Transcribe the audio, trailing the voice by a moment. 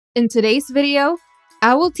In today's video,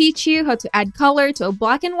 I will teach you how to add color to a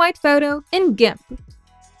black and white photo in GIMP.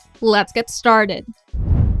 Let's get started.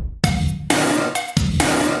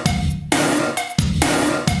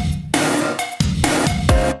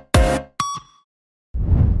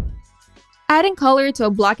 Adding color to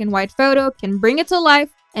a black and white photo can bring it to life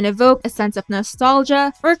and evoke a sense of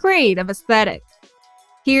nostalgia or creative aesthetic.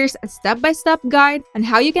 Here's a step-by-step guide on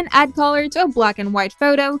how you can add color to a black and white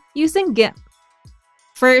photo using GIMP.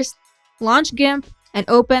 First, launch GIMP and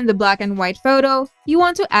open the black and white photo you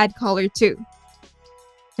want to add color to.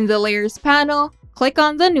 In the Layers panel, click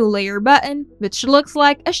on the New Layer button, which looks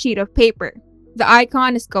like a sheet of paper. The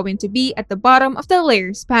icon is going to be at the bottom of the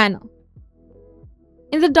Layers panel.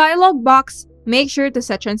 In the dialog box, make sure to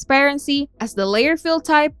set transparency as the layer fill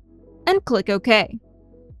type and click OK.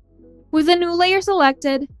 With the new layer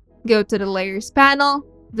selected, go to the Layers panel,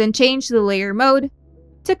 then change the layer mode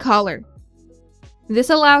to Color. This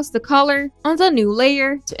allows the color on the new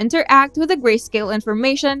layer to interact with the grayscale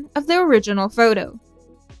information of the original photo.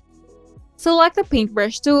 Select the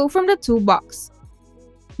paintbrush tool from the toolbox.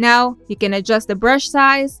 Now, you can adjust the brush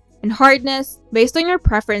size and hardness based on your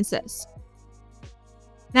preferences.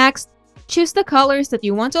 Next, choose the colors that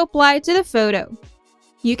you want to apply to the photo.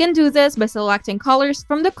 You can do this by selecting colors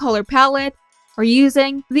from the color palette or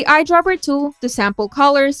using the eyedropper tool to sample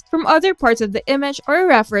colors from other parts of the image or a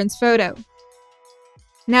reference photo.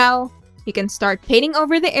 Now, you can start painting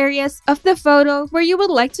over the areas of the photo where you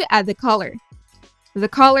would like to add the color. The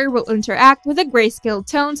color will interact with the grayscale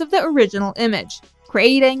tones of the original image,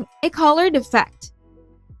 creating a colored effect.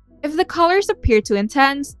 If the colors appear too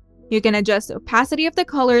intense, you can adjust the opacity of the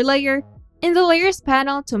color layer in the Layers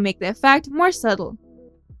panel to make the effect more subtle.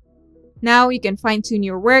 Now you can fine-tune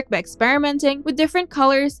your work by experimenting with different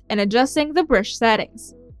colors and adjusting the brush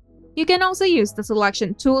settings. You can also use the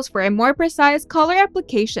selection tools for a more precise color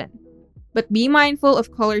application. But be mindful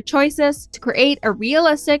of color choices to create a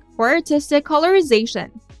realistic or artistic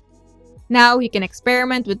colorization. Now you can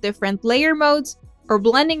experiment with different layer modes or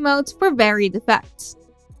blending modes for varied effects.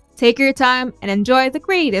 Take your time and enjoy the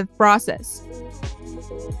creative process.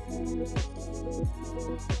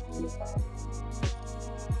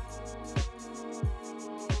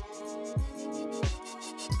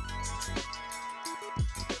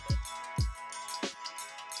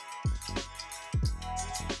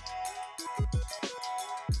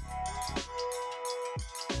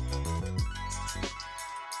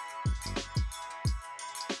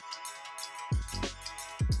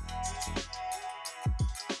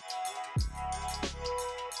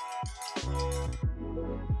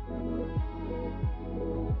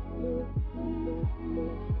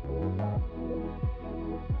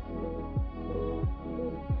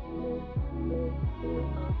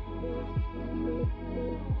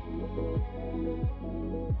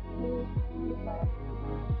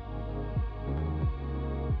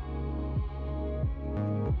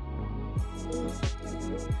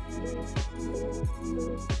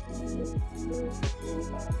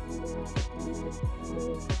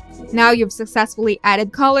 Now you've successfully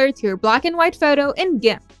added color to your black and white photo in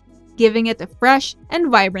GIMP, giving it a fresh and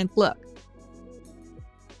vibrant look.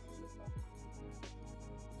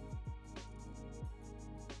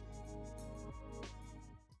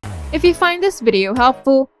 If you find this video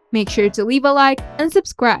helpful, make sure to leave a like and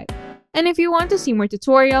subscribe. And if you want to see more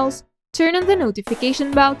tutorials, turn on the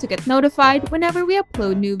notification bell to get notified whenever we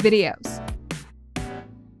upload new videos.